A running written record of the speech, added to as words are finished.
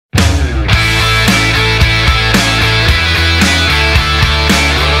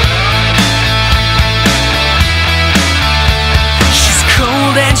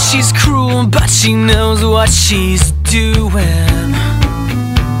she knows what she's doing.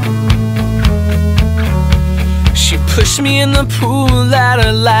 She pushed me in the pool at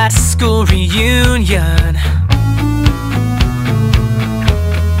her last school reunion.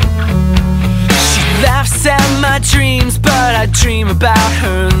 She laughs at my dreams, but I dream about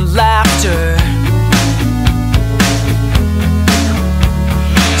her laughter.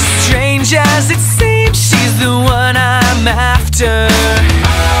 Strange as it seems, she's the one I'm after.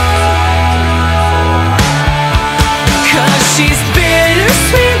 'Cause she's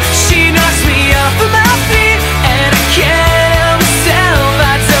bittersweet, she knocks me off of my feet, and I can't help myself,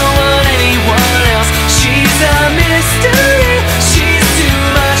 I don't want anyone else. She's a mystery, she's too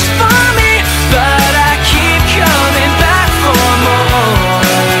much for me, but I keep coming back for more.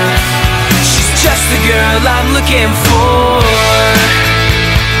 She's just the girl I'm looking for.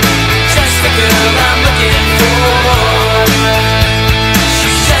 Just the girl I'm looking for.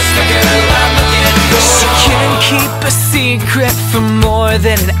 She's just the girl I'm looking for. She can't keep a secret for more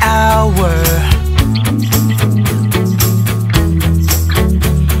than an hour.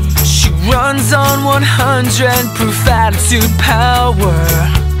 She runs on 100 proof attitude power.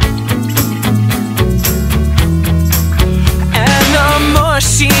 And the more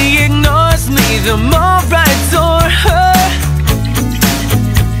she ignores me, the more I adore her.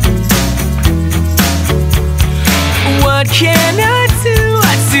 What can I do?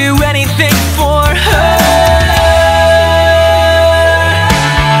 I'd do anything for her.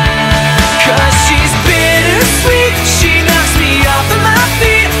 'Cause she's bittersweet, she knocks me off of my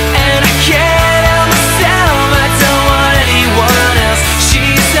feet, and I can't help myself, I don't want anyone else.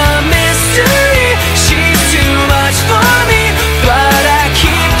 She's a mystery, she's too much for me, but I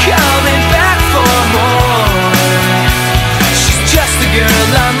keep coming back for more. She's just the girl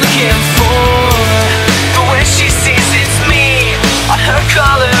I'm looking for. But when she sees it's me on her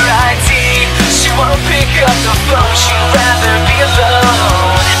caller ID, she won't pick up the phone, she'd rather be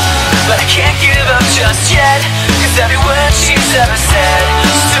alone. But I can't give up just yet, 'cause every word she's ever said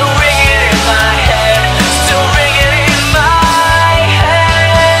still ringing in my head, still ringing in my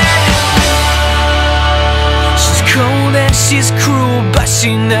head. She's cold and she's cruel, but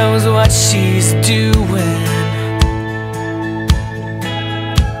she knows what she's doing.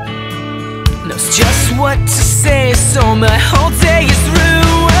 Knows just what to say, so my whole day is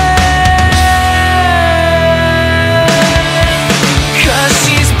ruined. 'Cause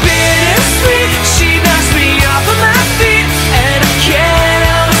she's bittersweet, she knocks me off of my feet, and I can't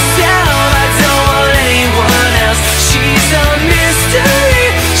help myself, I don't want anyone else. She's a mystery,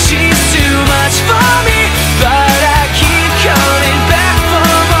 she's too much for me, but I keep coming back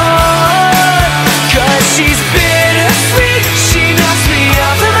for more. 'Cause she's bittersweet, she knocks me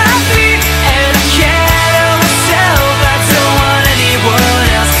off of my feet, and I can't help myself, I don't want anyone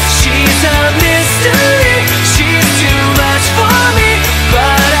else. She's a mystery, she's too much for me,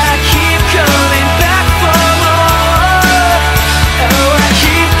 but I keep coming back for more. Oh, I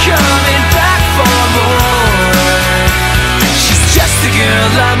keep coming back for more. She's just the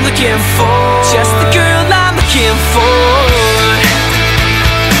girl I'm looking for. Just the girl I'm looking for.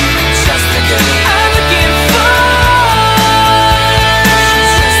 Just the girl I'm looking for.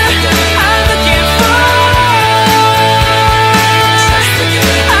 Just the girl I'm looking for. Just the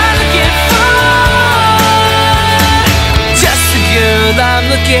girl I'm looking for. Just the girl I'm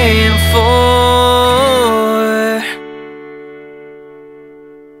looking for.